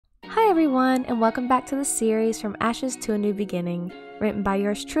Hi everyone, and welcome back to the series From Ashes to a New Beginning, written by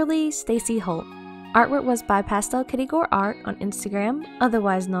yours truly, Stacey Holt. Artwork was by Pastelkittygoreart on Instagram,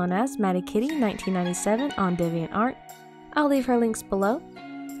 otherwise known as Maddie Kitty 1997 on DeviantArt. I'll leave her links below.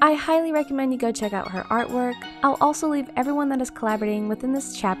 I highly recommend you go check out her artwork. I'll also leave everyone that is collaborating within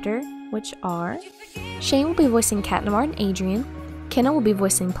this chapter, which are Shane will be voicing Catnamar and Adrian, Kenna will be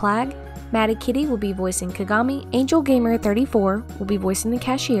voicing Plag, Maddie Kitty will be voicing Kagami, Angel Gamer 34 will be voicing the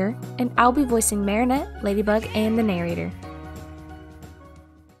Cashier, and I'll be voicing Marinette, Ladybug, and the Narrator.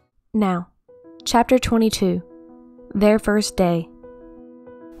 Now, Chapter 22, Their First Day.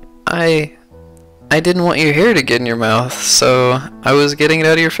 I didn't want your hair to get in your mouth, so I was getting it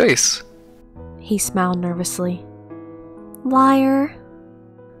out of your face. He smiled nervously. Liar.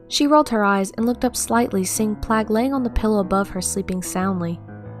 She rolled her eyes and looked up slightly, seeing Plag laying on the pillow above her, sleeping soundly.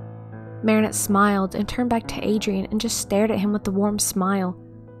 Marinette smiled and turned back to Adrian and just stared at him with a warm smile,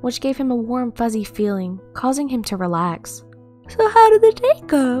 which gave him a warm, fuzzy feeling, causing him to relax. So how did the day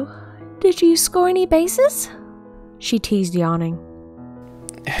go? Did you score any bases? She teased, yawning.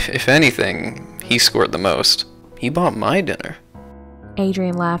 If anything, he scored the most. He bought my dinner.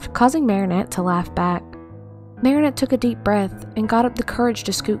 Adrian laughed, causing Marinette to laugh back. Marinette took a deep breath and got up the courage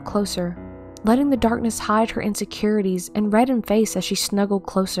to scoot closer, letting the darkness hide her insecurities and reddened face as she snuggled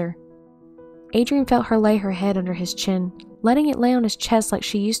closer. Adrian felt her lay her head under his chin, letting it lay on his chest like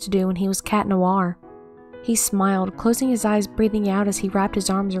she used to do when he was Cat Noir. He smiled, closing his eyes, breathing out as he wrapped his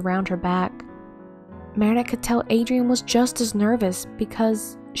arms around her back. Marinette could tell Adrian was just as nervous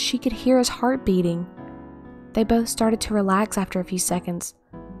because she could hear his heart beating. They both started to relax after a few seconds,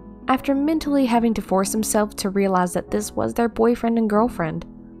 after mentally having to force himself to realize that this was their boyfriend and girlfriend.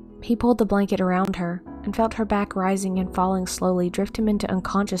 He pulled the blanket around her and felt her back rising and falling slowly, drift him into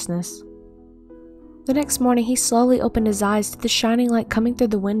unconsciousness. The next morning, he slowly opened his eyes to the shining light coming through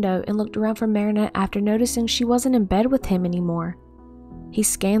the window and looked around for Marinette after noticing she wasn't in bed with him anymore. He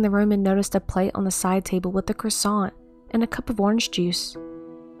scanned the room and noticed a plate on the side table with a croissant and a cup of orange juice.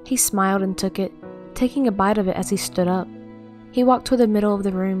 He smiled and took it, taking a bite of it as he stood up. He walked to the middle of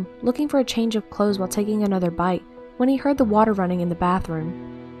the room, looking for a change of clothes while taking another bite, when he heard the water running in the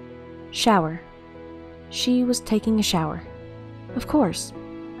bathroom. Shower. She was taking a shower. Of course.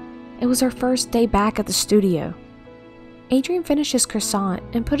 It was her first day back at the studio. Adrian finished his croissant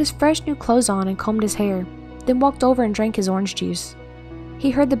and put his fresh new clothes on and combed his hair, then walked over and drank his orange juice. He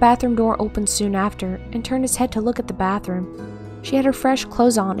heard the bathroom door open soon after and turned his head to look at the bathroom. She had her fresh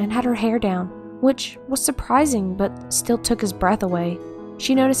clothes on and had her hair down, which was surprising but still took his breath away.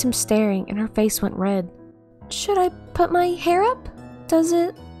 She noticed him staring and her face went red. Should I put my hair up? Does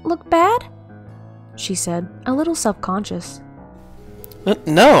it look bad? She said, a little self-conscious.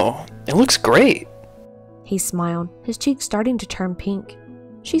 No, it looks great. He smiled, his cheeks starting to turn pink.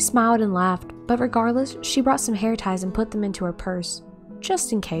 She smiled and laughed, but regardless, she brought some hair ties and put them into her purse,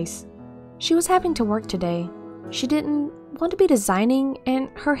 just in case. She was having to work today. She didn't want to be designing and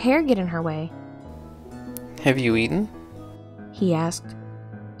her hair get in her way. Have you eaten? He asked.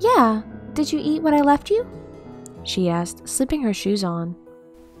 Yeah, did you eat what I left you? She asked, slipping her shoes on.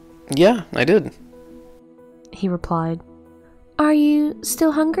 Yeah, I did. He replied. Are you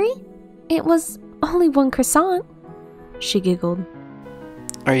still hungry? It was only one croissant. She giggled.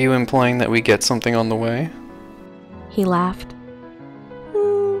 Are you implying that we get something on the way? He laughed.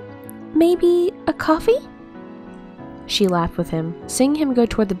 Maybe a coffee? She laughed with him, seeing him go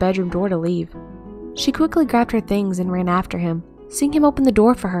toward the bedroom door to leave. She quickly grabbed her things and ran after him, seeing him open the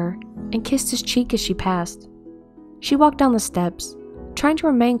door for her, and kissed his cheek as she passed. She walked down the steps, trying to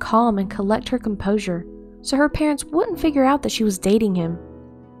remain calm and collect her composure, so her parents wouldn't figure out that she was dating him.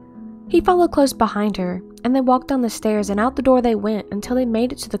 He followed close behind her, and they walked down the stairs and out the door they went until they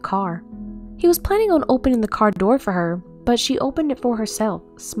made it to the car. He was planning on opening the car door for her, but she opened it for herself,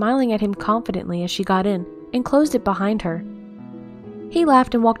 smiling at him confidently as she got in, and closed it behind her. He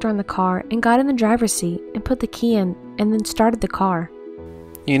laughed and walked around the car and got in the driver's seat and put the key in and then started the car.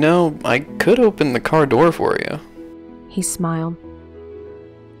 You know, I could open the car door for you. He smiled.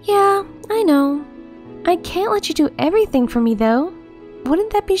 Yeah, I know. I can't let you do everything for me, though.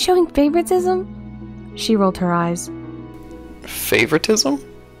 Wouldn't that be showing favoritism? She rolled her eyes. Favoritism?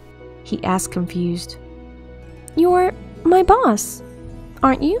 He asked, confused. You're my boss,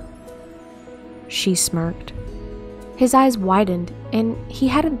 aren't you? She smirked. His eyes widened, and he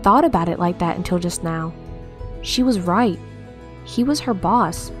hadn't thought about it like that until just now. She was right. He was her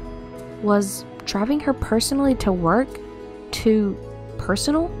boss. Was driving her personally to work too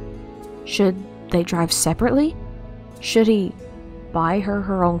personal? Should they drive separately? Should he buy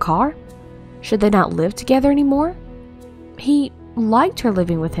her own car? Should they not live together anymore? He liked her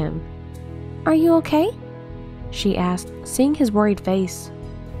living with him. "Are you okay?" she asked, seeing his worried face.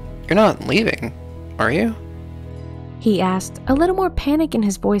 You're not leaving, are you? He asked, a little more panic in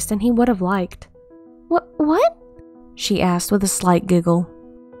his voice than he would have liked. What? She asked with a slight giggle.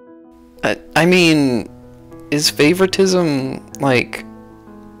 I mean, is favoritism like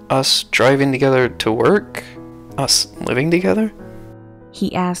us driving together to work? Us living together?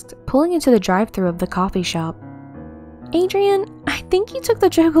 He asked, pulling into the drive-thru of the coffee shop. Adrian, I think you took the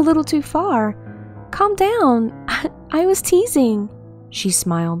joke a little too far. Calm down. I was teasing. She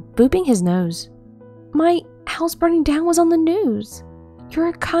smiled, booping his nose. My house burning down was on the news. You're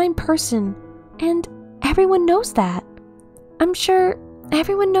a kind person, and everyone knows that. I'm sure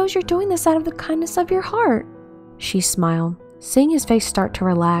everyone knows you're doing this out of the kindness of your heart. She smiled, seeing his face start to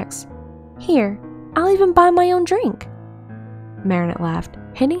relax. Here, I'll even buy my own drink. Marinette laughed,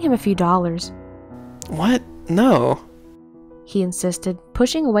 handing him a few dollars. What? No. He insisted,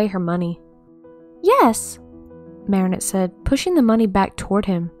 pushing away her money. Yes, Marinette said, pushing the money back toward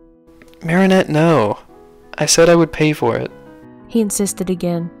him. Marinette, no. I said I would pay for it. He insisted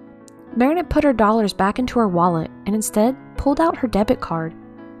again. Marinette put her dollars back into her wallet and instead pulled out her debit card.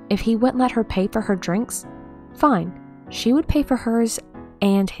 If he wouldn't let her pay for her drinks, fine, she would pay for hers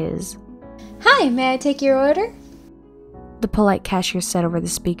and his. Hi, may I take your order? The polite cashier said over the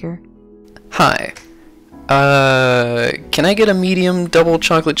speaker. Hi. Can I get a medium double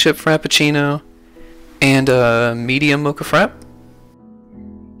chocolate chip frappuccino and a medium mocha frap?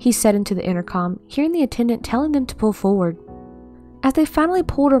 He said into the intercom, hearing the attendant telling them to pull forward. As they finally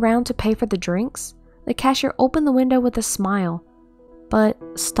pulled around to pay for the drinks, the cashier opened the window with a smile, but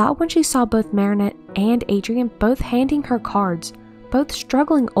stopped when she saw both Marinette and Adrian both handing her cards, both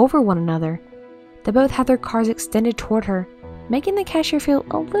struggling over one another. They both had their cards extended toward her, making the cashier feel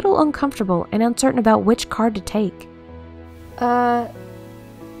a little uncomfortable and uncertain about which card to take. That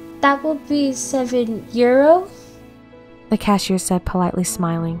will be €7. The cashier said, politely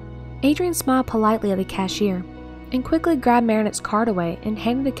smiling. Adrian smiled politely at the cashier and quickly grabbed Marinette's card away and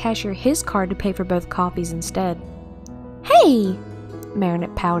handed the cashier his card to pay for both coffees instead. Hey!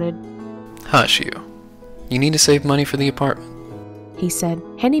 Marinette pouted. Hush you. You need to save money for the apartment. He said,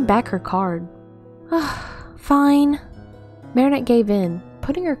 handing back her card. Fine. Marinette gave in,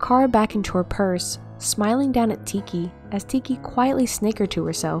 putting her card back into her purse, smiling down at Tikki as Tikki quietly snickered to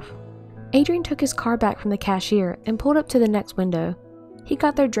herself. Adrian took his card back from the cashier and pulled up to the next window. He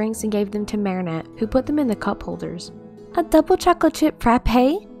got their drinks and gave them to Marinette, who put them in the cup holders. A double chocolate chip frappe?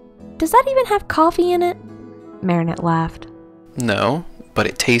 Does that even have coffee in it? Marinette laughed. No, but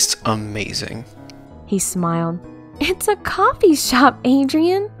it tastes amazing. He smiled. It's a coffee shop,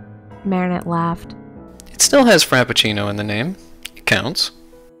 Adrian. Marinette laughed. It still has frappuccino in the name. It counts.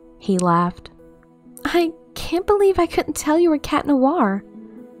 He laughed. I can't believe I couldn't tell you were Cat Noir.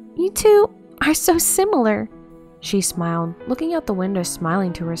 You two are so similar. She smiled, looking out the window,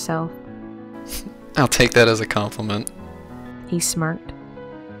 smiling to herself. I'll take that as a compliment. He smirked.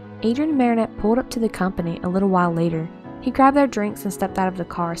 Adrian and Marinette pulled up to the company a little while later. He grabbed their drinks and stepped out of the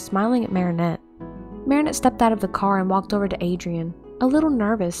car, smiling at Marinette. Marinette stepped out of the car and walked over to Adrian, a little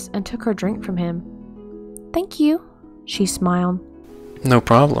nervous, and took her drink from him. Thank you, she smiled. No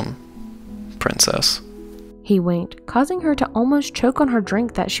problem, princess. He winked, causing her to almost choke on her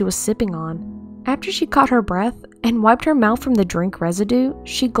drink that she was sipping on. After she caught her breath and wiped her mouth from the drink residue,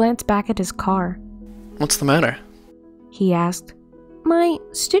 she glanced back at his car. What's the matter? He asked. My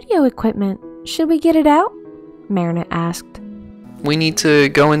studio equipment. Should we get it out? Marinette asked. We need to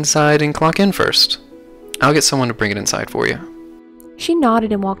go inside and clock in first. I'll get someone to bring it inside for you. She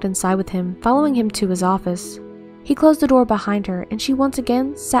nodded and walked inside with him, following him to his office. He closed the door behind her, and she once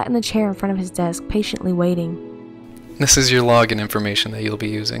again sat in the chair in front of his desk, patiently waiting. This is your login information that you'll be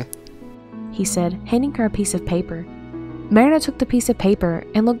using, he said, handing her a piece of paper. Marinette took the piece of paper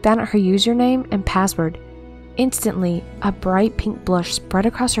and looked down at her username and password. Instantly, a bright pink blush spread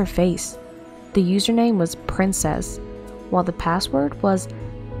across her face. The username was Princess, while the password was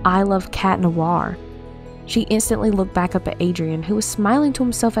I love Cat Noir. She instantly looked back up at Adrian, who was smiling to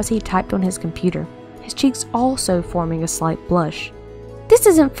himself as he typed on his computer, his cheeks also forming a slight blush. This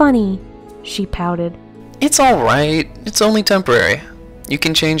isn't funny, she pouted. It's alright. It's only temporary. You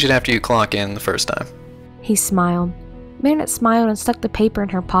can change it after you clock in the first time. He smiled. Marinette smiled and stuck the paper in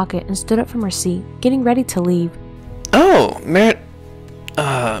her pocket and stood up from her seat, getting ready to leave. Oh,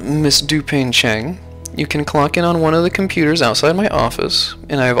 Miss Dupain Cheng, you can clock in on one of the computers outside my office,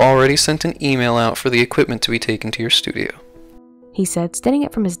 and I have already sent an email out for the equipment to be taken to your studio, he said, standing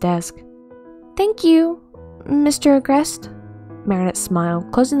up from his desk. Thank you, Mr. Agrest. Marinette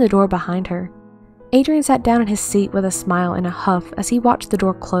smiled, closing the door behind her. Adrian sat down in his seat with a smile and a huff as he watched the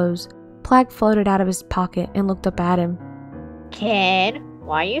door close. Plag floated out of his pocket and looked up at him. Kid,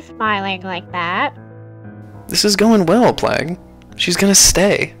 why are you smiling like that? This is going well, Plag. She's gonna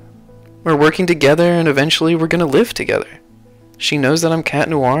stay. We're working together and eventually we're gonna live together. She knows that I'm Cat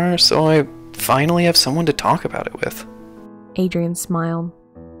Noir, so I finally have someone to talk about it with. Adrian smiled.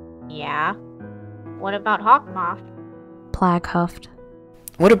 Yeah? What about Hawkmoth? Plag huffed.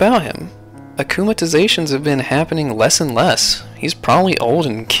 What about him? Akumatizations have been happening less and less. He's probably old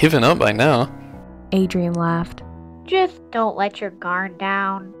and given up by now. Adrian laughed. Just don't let your guard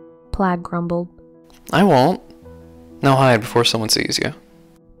down. Plag grumbled. I won't. Now hide before someone sees you.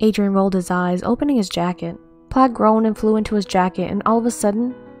 Adrian rolled his eyes, opening his jacket. Plag groaned and flew into his jacket, and all of a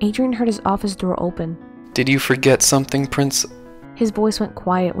sudden, Adrian heard his office door open. Did you forget something, Prince? His voice went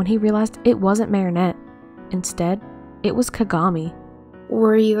quiet when he realized it wasn't Marinette. Instead, it was Kagami.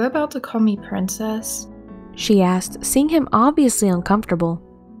 Were you about to call me princess? She asked, seeing him obviously uncomfortable.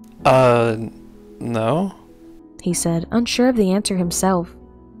 No? He said, unsure of the answer himself.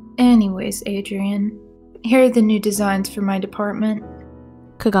 Anyways, Adrian, here are the new designs for my department.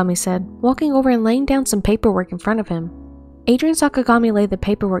 Kagami said, walking over and laying down some paperwork in front of him. Adrian saw Kagami lay the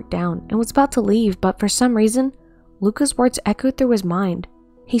paperwork down and was about to leave, but for some reason, Luka's words echoed through his mind.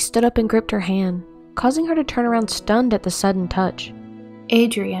 He stood up and gripped her hand, causing her to turn around stunned at the sudden touch.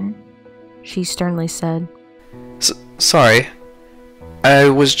 Adrian, she sternly said. Sorry. I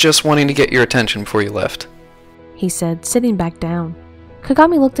was just wanting to get your attention before you left. He said, sitting back down.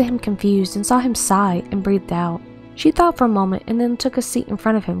 Kagami looked at him confused and saw him sigh and breathed out. She thought for a moment and then took a seat in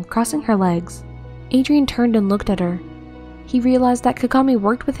front of him, crossing her legs. Adrian turned and looked at her. He realized that Kagami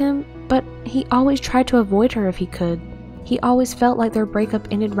worked with him, but he always tried to avoid her if he could. He always felt like their breakup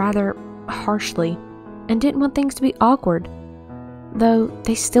ended rather harshly, and didn't want things to be awkward. Though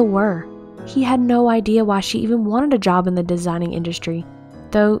they still were. He had no idea why she even wanted a job in the designing industry,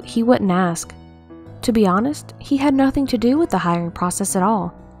 though he wouldn't ask. To be honest, he had nothing to do with the hiring process at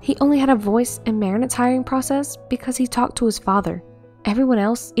all. He only had a voice in Marinette's hiring process because he talked to his father. Everyone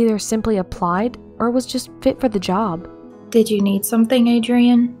else either simply applied or was just fit for the job. Did you need something,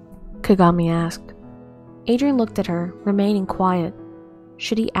 Adrian? Kagami asked. Adrian looked at her, remaining quiet.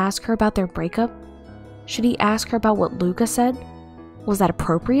 Should he ask her about their breakup? Should he ask her about what Luka said? Was that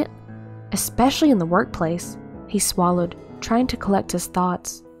appropriate? Especially in the workplace. He swallowed, trying to collect his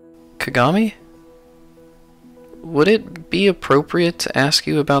thoughts. Kagami? Would it be appropriate to ask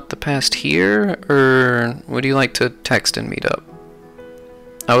you about the past here, or would you like to text and meet up?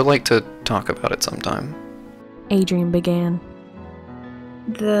 I would like to talk about it sometime. Adrian began.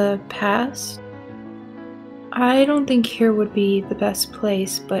 The past? I don't think here would be the best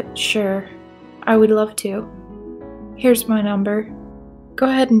place, but sure, I would love to. Here's my number. Go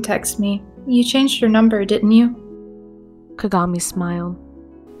ahead and text me. You changed your number, didn't you? Kagami smiled.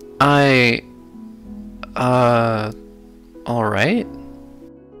 Alright?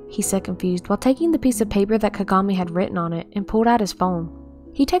 He said confused while taking the piece of paper that Kagami had written on it and pulled out his phone.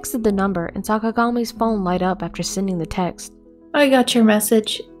 He texted the number and saw Kagami's phone light up after sending the text. I got your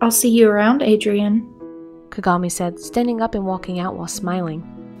message. I'll see you around, Adrian. Kagami said, standing up and walking out while smiling.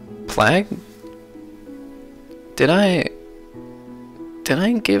 Plag? Did I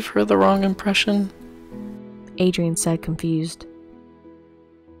give her the wrong impression? Adrian said, confused.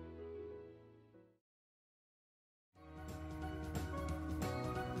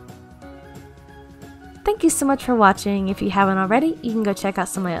 Thank you so much for watching. If you haven't already, you can go check out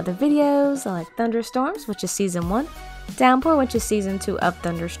some of my other videos, like Thunderstorms, which is Season 1, Downpour, which is Season 2 of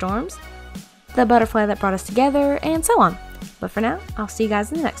Thunderstorms, The Butterfly That Brought Us Together, and so on. But for now, I'll see you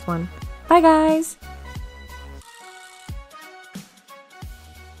guys in the next one. Bye guys!